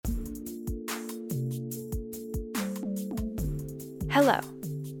Hello,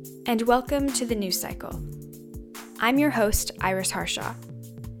 and welcome to the News Cycle. I'm your host, Iris Harshaw.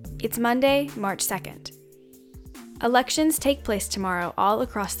 It's Monday, March 2nd. Elections take place tomorrow all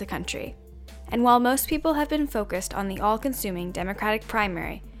across the country, and while most people have been focused on the all-consuming Democratic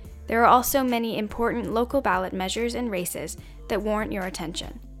primary, there are also many important local ballot measures and races that warrant your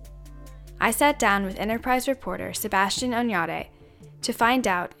attention. I sat down with Enterprise reporter Sebastian Oñate to find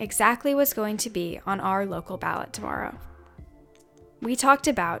out exactly what's going to be on our local ballot tomorrow. We talked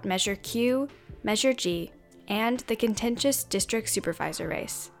about Measure Q, Measure G, and the contentious district supervisor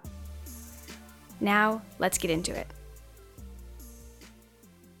race. Now, let's get into it.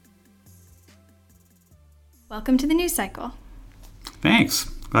 Welcome to the News Cycle. Thanks.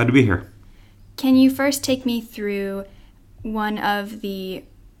 Glad to be here. Can you first take me through one of the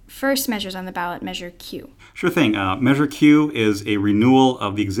first measures on the ballot, Measure Q? Sure thing. Measure Q is a renewal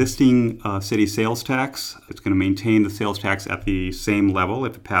of the existing city sales tax. It's going to maintain the sales tax at the same level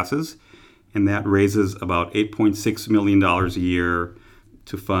if it passes, and that raises about $8.6 million a year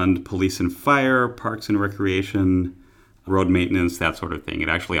to fund police and fire, parks and recreation, road maintenance, that sort of thing. It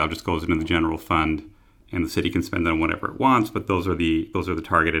actually all just goes into the general fund, and the city can spend it on whatever it wants, but those are the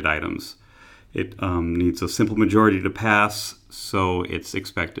targeted items. It needs a simple majority to pass, so it's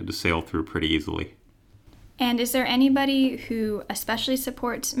expected to sail through pretty easily. And is there anybody who especially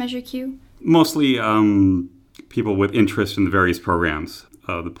supports Measure Q? Mostly people with interest in the various programs.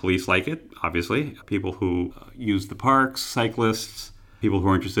 The police like it, obviously. People who use the parks, cyclists, people who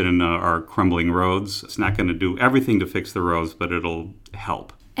are interested in our crumbling roads. It's not going to do everything to fix the roads, but it'll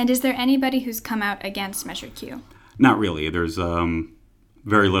help. And is there anybody who's come out against Measure Q? Not really. There's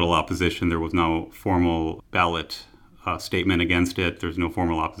very little opposition. There was no formal ballot statement against it. There's no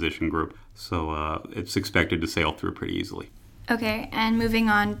formal opposition group. So it's expected to sail through pretty easily. Okay, and moving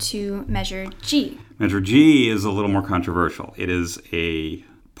on to Measure G. Measure G is a little more controversial. It is a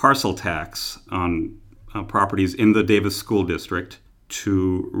parcel tax on properties in the Davis School District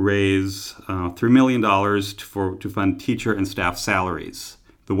to raise $3 million to fund teacher and staff salaries.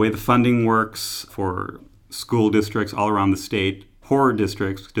 The way the funding works for school districts all around the state, poorer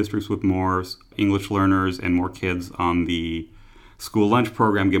districts with more English learners and more kids on the school lunch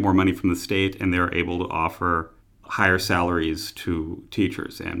program get more money from the state, and they're able to offer higher salaries to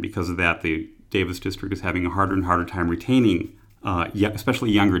teachers. And because of that, the Davis district is having a harder and harder time retaining,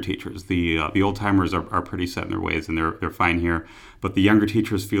 especially younger teachers. The old-timers are pretty set in their ways, and they're fine here. But the younger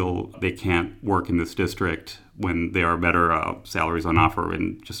teachers feel they can't work in this district when there are better salaries on offer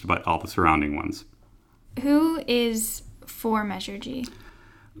in just about all the surrounding ones. Who is for Measure G?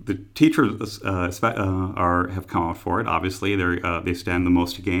 The teachers have come out for it. Obviously, they stand the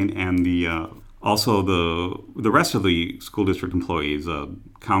most to gain, and also the rest of the school district employees,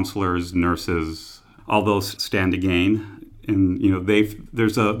 counselors, nurses, all those stand to gain. And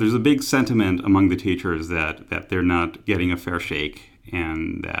there's a big sentiment among the teachers that they're not getting a fair shake,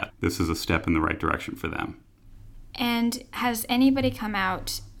 and that this is a step in the right direction for them. And has anybody come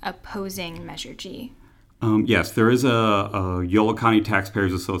out opposing Measure G? Yes, there is a Yolo County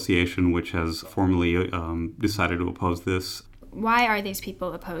Taxpayers Association which has formally decided to oppose this. Why are these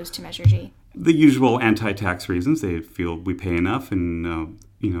people opposed to Measure G? The usual anti-tax reasons. They feel we pay enough, and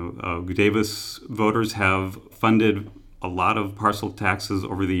Davis voters have funded a lot of parcel taxes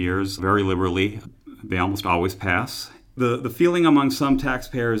over the years very liberally. They almost always pass. The feeling among some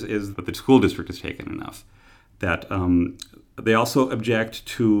taxpayers is that the school district has taken enough. That they also object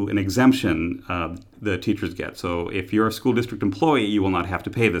to an exemption the teachers get. So if you're a school district employee, you will not have to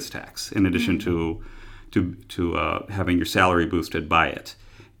pay this tax, in addition to having your salary boosted by it.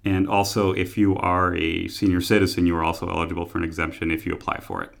 And also, if you are a senior citizen, you are also eligible for an exemption if you apply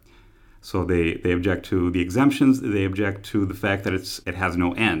for it. So they object to the exemptions. They object to the fact that it has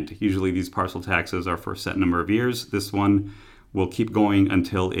no end. Usually these parcel taxes are for a set number of years. This one will keep going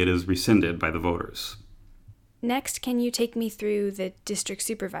until it is rescinded by the voters. Next, can you take me through the district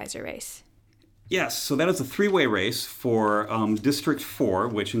supervisor race? Yes, so that is a three-way race for District 4,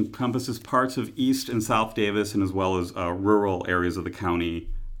 which encompasses parts of East and South Davis, and as well as rural areas of the county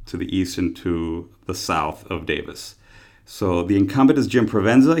to the east and to the south of Davis. So the incumbent is Jim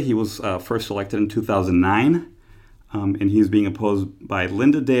Provenza. He was first elected in 2009, and he's being opposed by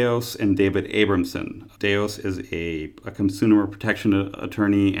Linda Deos and David Abramson. Deos is a consumer protection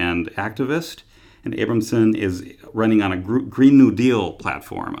attorney and activist, and Abramson is running on a Green New Deal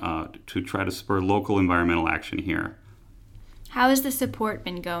platform to try to spur local environmental action here. How has the support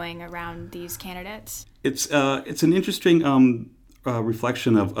been going around these candidates? It's an interesting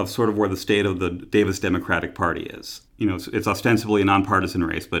reflection of sort of where the state of the Davis Democratic Party is. It's ostensibly a nonpartisan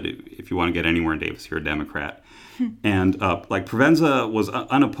race, but if you want to get anywhere in Davis, you're a Democrat. And Provenza was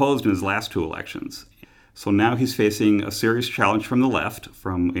unopposed in his last two elections. So now he's facing a serious challenge from the left,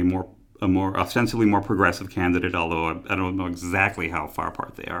 from a more ostensibly more progressive candidate, although I don't know exactly how far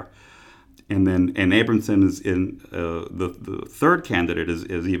apart they are. And Abramson is in the third candidate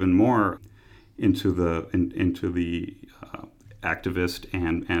is even more into the activist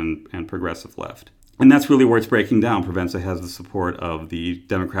and progressive left. And that's really where it's breaking down. Provenza has the support of the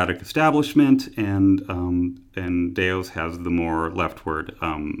Democratic establishment, and Deos has the more leftward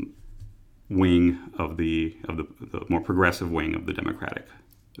wing of the more progressive wing of the Democratic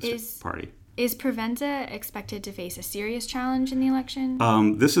Party. Is Provenza expected to face a serious challenge in the election?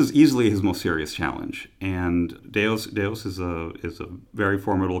 This is easily his most serious challenge, and Deos is a very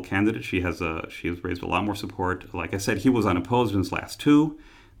formidable candidate. She has raised a lot more support. Like I said, he was unopposed in his last two.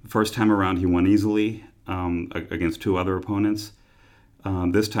 The first time around, he won easily against two other opponents.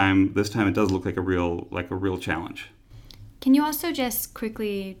 This time it does look like a real challenge. Can you also just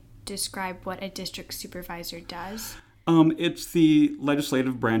quickly describe what a district supervisor does? It's the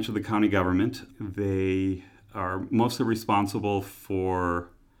legislative branch of the county government. They are mostly responsible for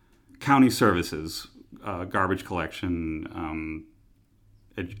county services, garbage collection,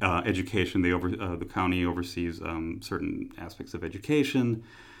 education. The county oversees certain aspects of education,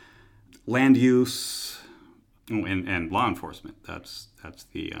 land use, and law enforcement. That's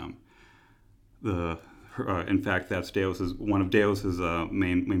in fact, that's one of Deos's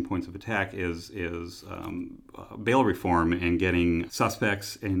main points of attack is bail reform and getting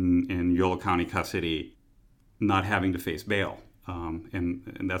suspects in Yolo County custody not having to face bail,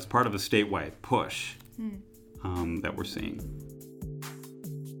 and that's part of a statewide push that we're seeing.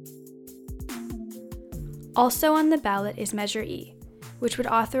 Also on the ballot is Measure E, which would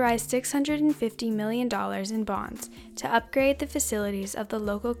authorize $650 million in bonds to upgrade the facilities of the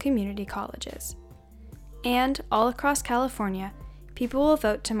local community colleges. And all across California, people will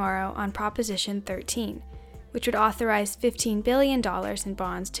vote tomorrow on Proposition 13, which would authorize $15 billion in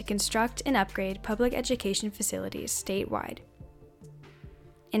bonds to construct and upgrade public education facilities statewide.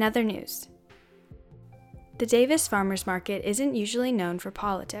 In other news, the Davis Farmers Market isn't usually known for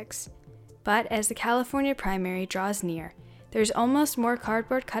politics, but as the California primary draws near, there's almost more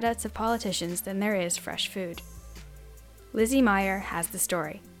cardboard cutouts of politicians than there is fresh food. Lizzy Meyer has the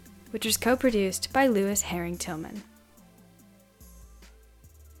story, which was co-produced by Herring-Tillman.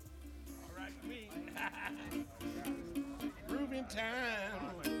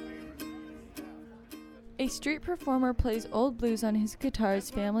 A street performer plays old blues on his guitar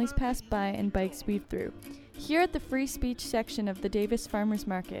as families pass by and bikes weave through. Here at the free speech section of the Davis Farmers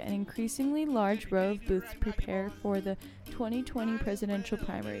Market, an increasingly large row of booths prepare for the 2020 presidential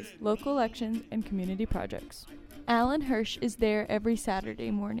primaries, local elections, and community projects. Alan Hirsch is there every Saturday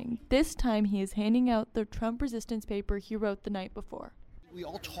morning. This time he is handing out the Trump resistance paper he wrote the night before. We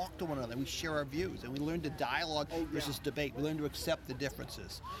all talk to one another, we share our views, and we learn to dialogue versus debate. We learn to accept the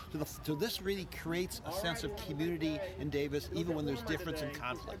differences. So this really creates a sense of community in Davis, even when there's difference and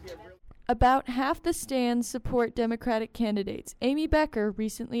conflict. About half the stands support Democratic candidates. Amy Becker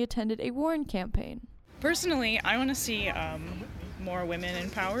recently attended a Warren campaign. Personally, I want to see more women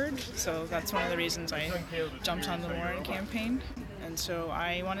empowered, so that's one of the reasons I jumped on the Warren campaign. And so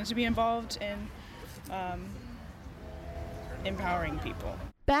I wanted to be involved in empowering people.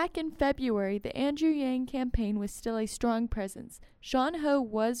 Back in February, the Andrew Yang campaign was still a strong presence. Sean Ho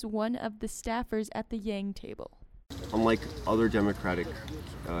was one of the staffers at the Yang table. Unlike other Democratic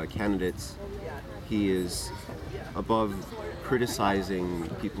candidates, he is above criticizing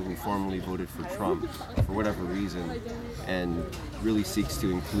people who formerly voted for Trump for whatever reason, and really seeks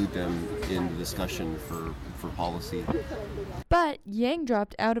to include them in the discussion for policy. But Yang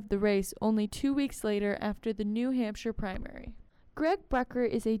dropped out of the race only 2 weeks later after the New Hampshire primary. Greg Brucker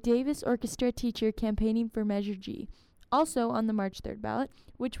is a Davis Orchestra teacher campaigning for Measure G, also on the March 3rd ballot,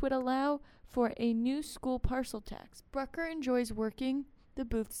 which would allow for a new school parcel tax. Brucker enjoys working the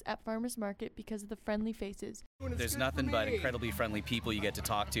booths at Farmers Market because of the friendly faces. There's nothing but incredibly friendly people you get to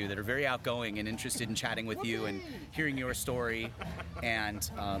talk to that are very outgoing and interested in chatting with you and hearing your story and,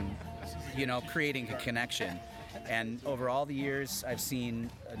 creating a connection. And over all the years, I've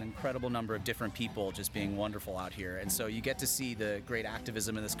seen an incredible number of different people just being wonderful out here. And so you get to see the great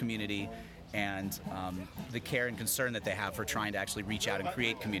activism in this community and the care and concern that they have for trying to actually reach out and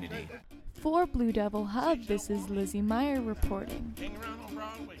create community. For Blue Devil Hub, this is Lizzy Meyer reporting.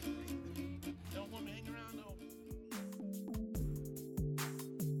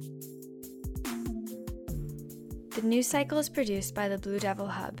 The The News Cycle is produced by the Blue Devil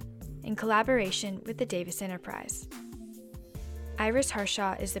Hub in collaboration with the Davis Enterprise. Iris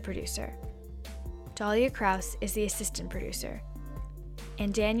Harshaw is the producer. Dahlia Kraus is the assistant producer.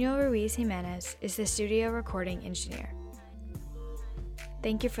 And Daniel Ruiz Jimenez is the studio recording engineer.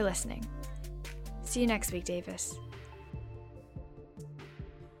 Thank you for listening. See you next week, Davis.